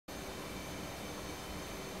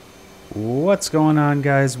What's going on,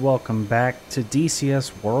 guys? Welcome back to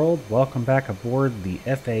DCS World. Welcome back aboard the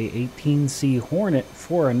A-18C Hornet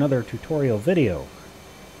for another tutorial video.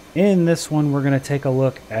 In this one, we're going to take a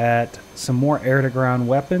look at some more air-to-ground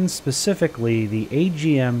weapons, specifically the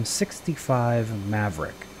AGM-65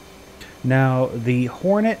 Maverick. Now, the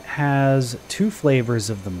Hornet has two flavors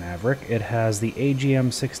of the Maverick. It has the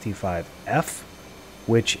AGM-65F,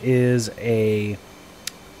 which is a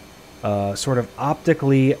sort of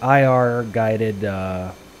optically IR guided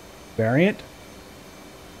variant,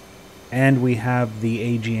 and we have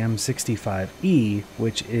the AGM-65E,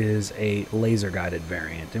 which is a laser guided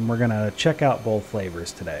variant, and we're going to check out both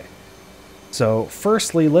flavors today. So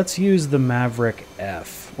firstly, let's use the Maverick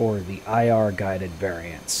F, or the IR guided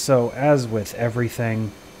variant. So as with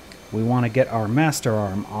everything, we want to get our master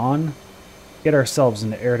arm on, get ourselves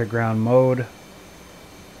into air to ground mode.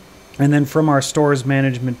 And then from our stores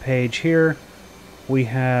management page here, we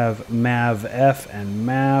have Mav F and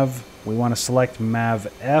Mav. We want to select Mav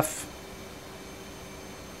F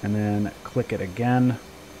and then click it again.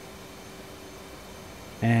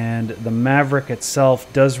 And the Maverick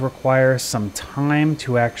itself does require some time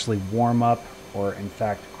to actually warm up, or in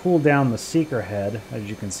fact cool down the seeker head, as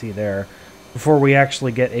you can see there, before we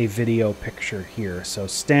actually get a video picture here. So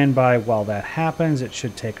stand by while that happens. It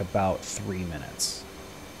should take about 3 minutes.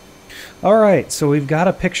 Alright, so we've got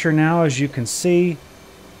a picture now, as you can see.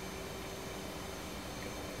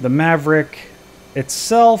 The Maverick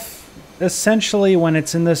itself, essentially when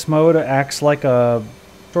it's in this mode, acts like a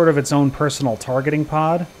sort of its own personal targeting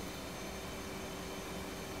pod.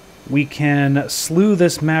 We can slew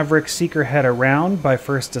this Maverick seeker head around by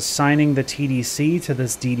first assigning the TDC to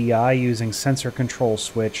this DDI using sensor control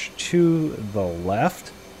switch to the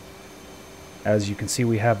left. As you can see,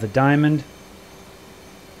 we have the diamond.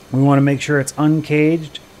 We want to make sure it's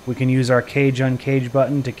uncaged. We can use our cage uncage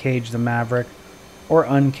button to cage the Maverick or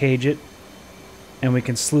uncage it. And we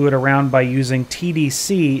can slew it around by using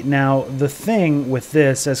TDC. Now, the thing with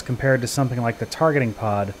this, as compared to something like the targeting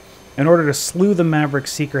pod, in order to slew the Maverick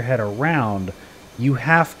seeker head around, you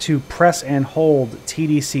have to press and hold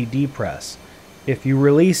TDC depress. If you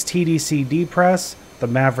release TDC depress, the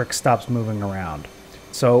Maverick stops moving around.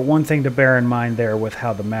 So one thing to bear in mind there with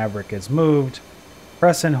how the Maverick is moved: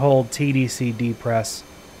 press and hold TDC depress,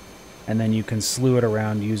 and then you can slew it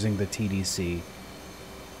around using the TDC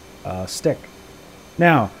stick.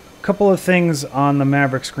 Now, a couple of things on the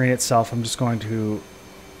Maverick screen itself. I'm just going to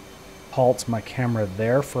halt my camera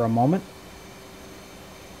there for a moment.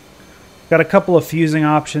 Got a couple of fusing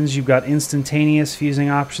options. You've got instantaneous fusing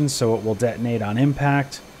options, so it will detonate on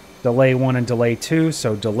impact. Delay 1 and delay 2,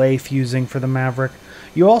 so delay fusing for the Maverick.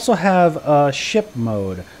 You also have ship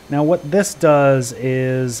mode. Now what this does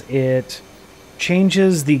is it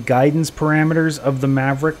changes the guidance parameters of the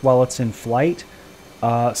Maverick while it's in flight,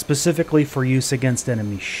 specifically for use against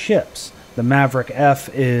enemy ships. The Maverick F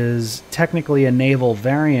is technically a naval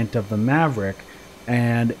variant of the Maverick,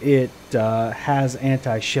 and it has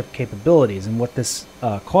anti-ship capabilities. And what this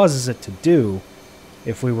causes it to do,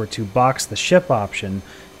 if we were to box the ship option,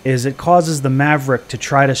 is it causes the Maverick to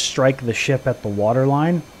try to strike the ship at the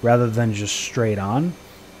waterline rather than just straight on,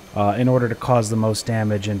 in order to cause the most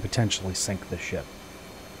damage and potentially sink the ship.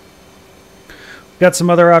 We've got some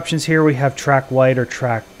other options here. We have track white or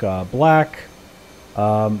track black.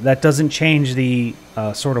 That doesn't change the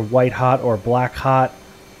sort of white hot or black hot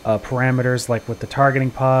parameters like with the targeting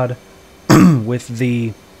pod. With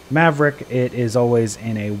the Maverick, it is always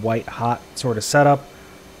in a white hot sort of setup,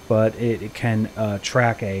 but it can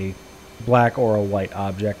track a black or a white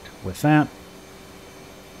object with that.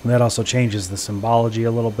 And that also changes the symbology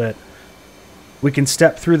a little bit. We can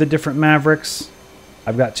step through the different Mavericks.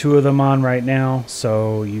 I've got 2 of them on right now,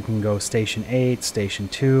 so you can go Station 8, Station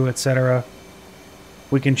 2, etc.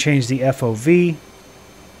 We can change the FOV,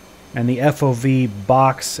 and the FOV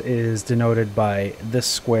box is denoted by this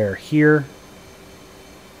square here.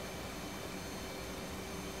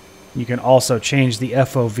 You can also change the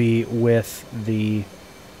FOV with the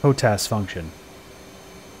HOTAS function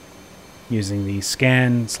using the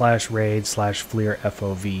scan/raid/FLIR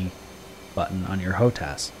FOV button on your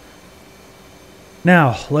HOTAS.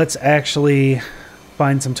 Now, let's actually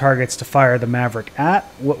find some targets to fire the Maverick at.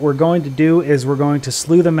 What we're going to do is we're going to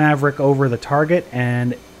slew the Maverick over the target,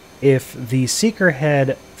 and if the seeker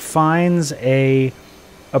head finds a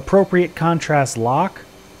appropriate contrast lock,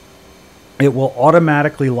 it will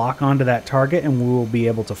automatically lock onto that target and we will be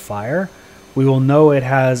able to fire. We will know it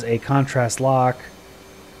has a contrast lock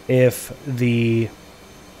if the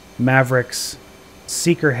Maverick's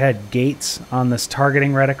seeker head gates on this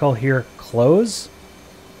targeting reticle here close.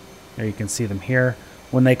 There you can see them here.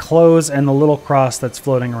 when they close and the little cross that's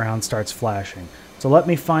floating around starts flashing. So let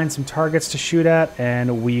me find some targets to shoot at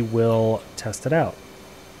and we will test it out.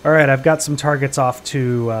 Alright, I've got some targets off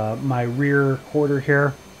to my rear quarter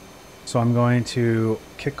here. So I'm going to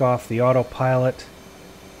kick off the autopilot,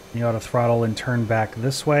 the auto throttle, and turn back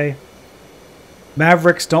this way.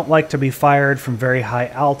 Mavericks don't like to be fired from very high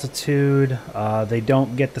altitude. They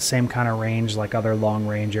don't get the same kind of range like other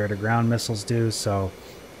long-range air-to-ground missiles do, so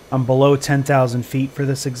I'm below 10,000 feet for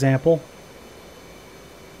this example.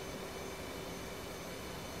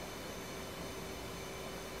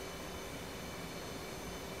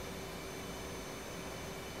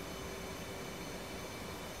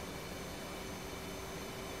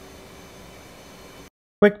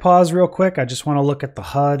 Quick pause real quick. I just want to look at the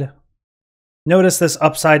HUD. Notice this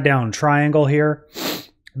upside down triangle here.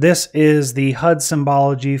 This is the HUD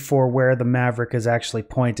symbology for where the Maverick is actually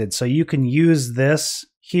pointed. So you can use this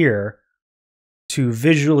here to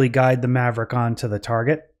visually guide the Maverick onto the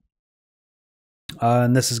target.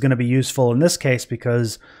 And this is going to be useful in this case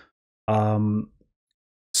because slewing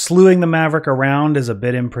the Maverick around is a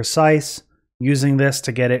bit imprecise. Using this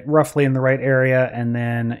to get it roughly in the right area and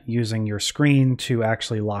then using your screen to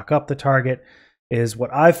actually lock up the target is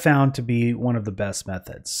what I've found to be one of the best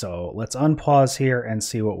methods. So let's unpause here and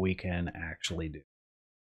see what we can actually do.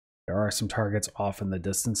 There are some targets off in the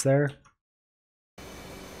distance there.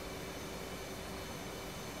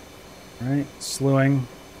 All right, slewing,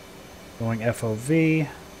 going FOV.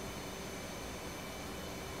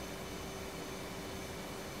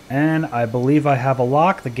 And I believe I have a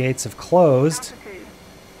lock. The gates have closed.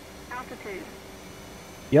 Altitude.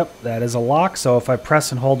 Yep, that is a lock. So if I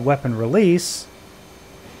press and hold weapon release,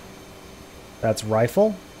 that's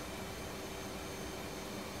rifle.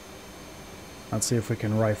 Let's see if we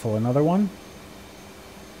can rifle another one.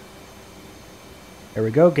 There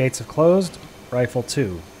we go. Gates have closed. Rifle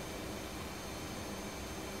 2.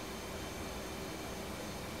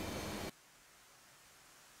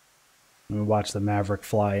 Let me watch the Maverick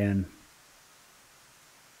fly in.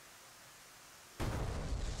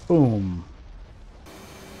 Boom.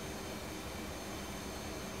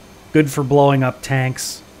 Good for blowing up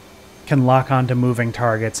tanks. Can lock onto moving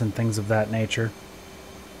targets and things of that nature.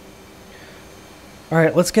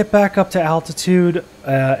 Alright, let's get back up to altitude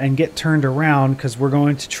and get turned around because we're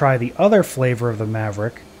going to try the other flavor of the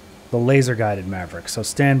Maverick, the laser-guided Maverick. So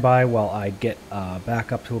stand by while I get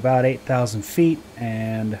back up to about 8,000 feet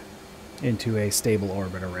and into a stable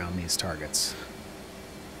orbit around these targets.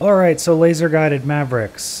 Alright, so laser-guided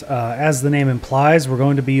Mavericks. As the name implies, we're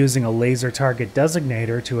going to be using a laser target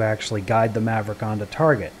designator to actually guide the Maverick onto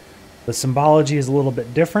target. The symbology is a little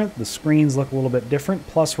bit different, the screens look a little bit different,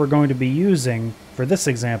 plus we're going to be using, for this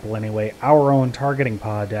example anyway, our own targeting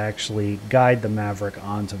pod to actually guide the Maverick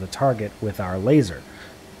onto the target with our laser.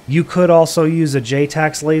 You could also use a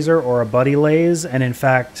JTAX laser or a buddy laser, and in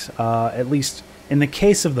fact, at least in the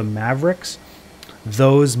case of the Mavericks,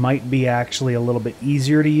 those might be actually a little bit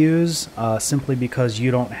easier to use, simply because you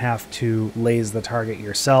don't have to laser the target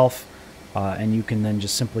yourself, and you can then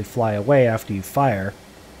just simply fly away after you fire.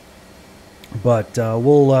 But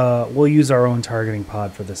we'll use our own targeting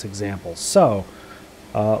pod for this example. So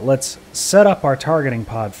let's set up our targeting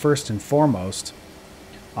pod first and foremost.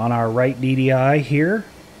 On our right DDI here,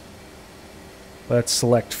 let's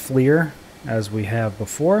select FLIR as we have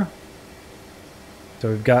before. So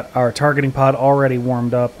we've got our targeting pod already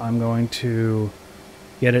warmed up. I'm going to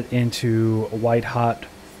get it into white hot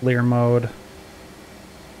FLIR mode.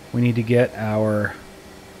 We need to get our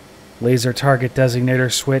laser target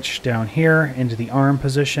designator switch down here into the arm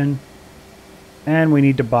position. And we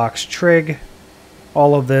need to box trig.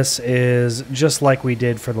 All of this is just like we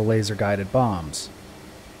did for the laser guided bombs.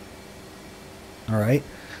 Alright.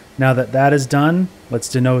 Now that that is done, let's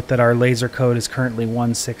denote that our laser code is currently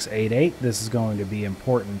 1688. This is going to be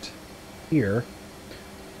important here.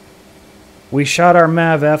 We shot our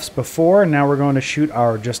Mav Fs before, and now we're going to shoot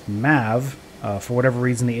our just Mav. For whatever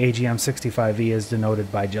reason, the AGM-65 is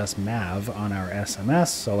denoted by just Mav on our SMS,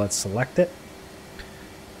 so let's select it.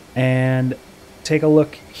 And take a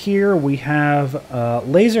look here. We have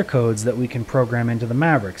laser codes that we can program into the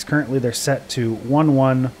Mavericks. Currently, they're set to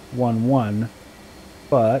 1111.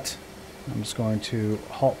 But I'm just going to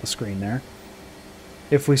halt the screen there.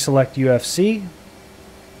 If we select UFC,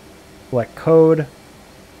 select code,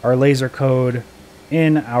 our laser code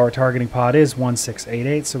in our targeting pod is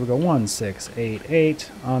 1688. So we go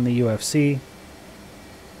 1688 on the UFC.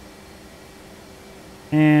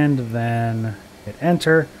 And then hit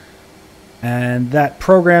enter. And that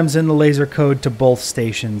programs in the laser code to both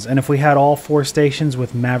stations. And if we had all 4 stations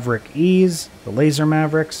with Maverick E's, the laser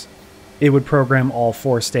Mavericks, it would program all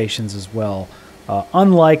 4 stations as well.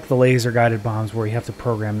 Unlike the laser-guided bombs where you have to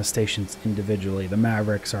program the stations individually, the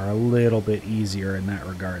Mavericks are a little bit easier in that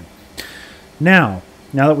regard. Now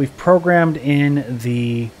that we've programmed in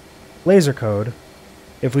the laser code,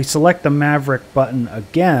 if we select the Maverick button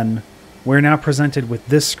again, we're now presented with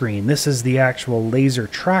this screen. This is the actual laser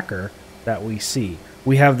tracker that we see.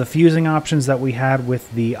 We have the fusing options that we had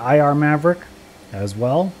with the IR Maverick as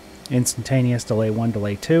well. Instantaneous delay 1,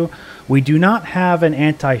 delay 2. We do not have an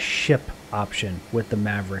anti-ship option with the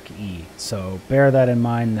Maverick E, so bear that in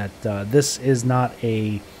mind that this is not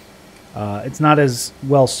a it's not as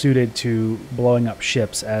well suited to blowing up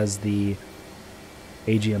ships as the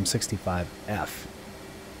AGM-65 F.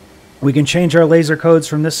 We can change our laser codes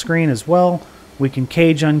from this screen as well. We can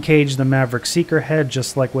cage uncage the Maverick Seeker head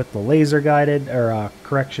just like with the laser guided, or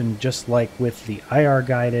correction, just like with the IR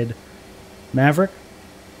guided Maverick.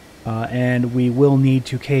 And we will need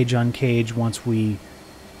to cage uncage once we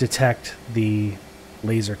detect the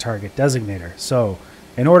laser target designator. So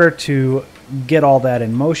in order to get all that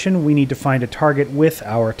in motion, we need to find a target with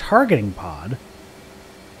our targeting pod.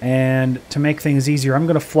 And to make things easier, I'm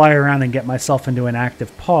going to fly around and get myself into an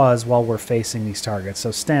active pause while we're facing these targets, so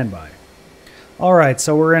stand by. Alright,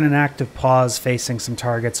 so we're in an active pause facing some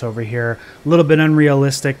targets over here. A little bit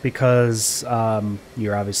unrealistic because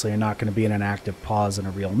you're obviously not going to be in an active pause in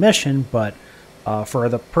a real mission, but for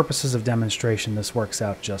the purposes of demonstration, this works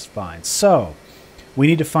out just fine. So, we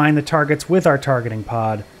need to find the targets with our targeting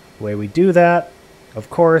pod. The way we do that, of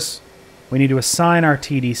course, we need to assign our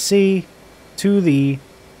TDC to the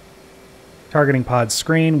targeting pod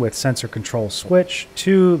screen with sensor control switch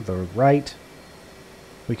to the right.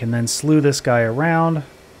 We can then slew this guy around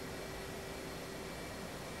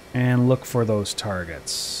and look for those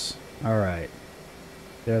targets. Alright,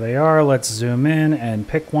 there they are. Let's zoom in and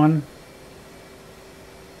pick one.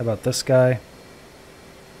 How about this guy?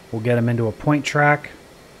 We'll get him into a point track.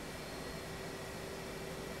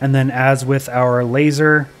 And then as with our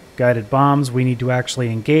laser guided bombs, we need to actually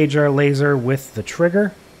engage our laser with the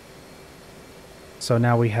trigger. So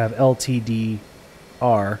now we have LTDR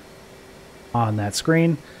on that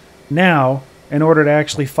screen. Now, in order to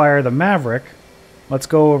actually fire the Maverick, let's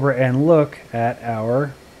go over and look at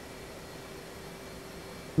our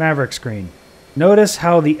Maverick screen. Notice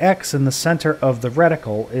how the X in the center of the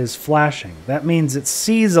reticle is flashing. That means it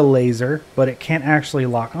sees a laser, but it can't actually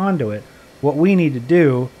lock onto it. What we need to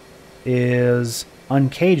do is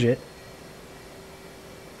uncage it.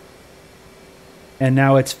 And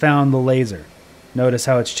now it's found the laser. Notice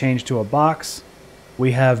how it's changed to a box.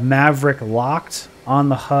 We have Maverick locked on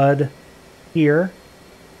the HUD here.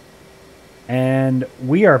 And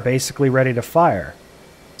we are basically ready to fire.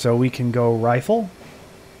 So we can go rifle.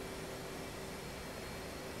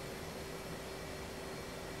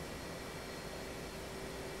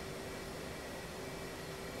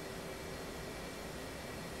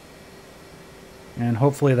 And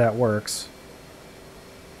hopefully that works.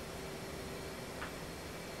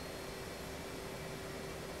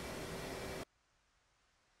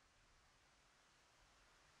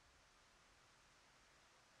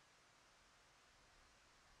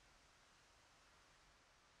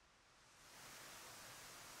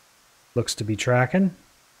 Looks to be tracking.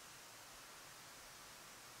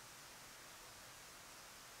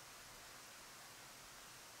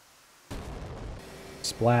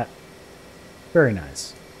 Splat. Very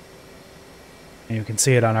nice. And you can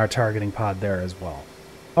see it on our targeting pod there as well.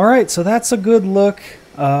 Alright, so that's a good look,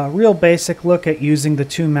 real basic look at using the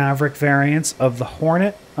 2 Maverick variants of the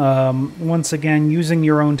Hornet. Once again, using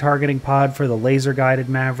your own targeting pod for the laser-guided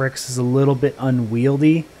Mavericks is a little bit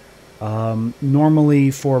unwieldy. Normally,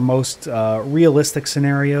 for most realistic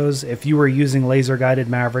scenarios, if you were using laser-guided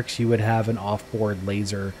Mavericks, you would have an off-board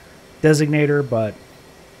laser designator, but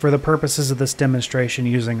for the purposes of this demonstration,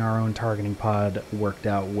 using our own targeting pod worked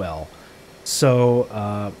out well.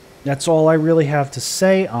 So that's all I really have to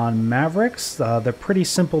say on Mavericks. They're pretty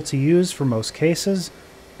simple to use for most cases,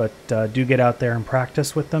 but do get out there and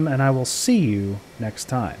practice with them, and I will see you next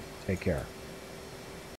time. Take care.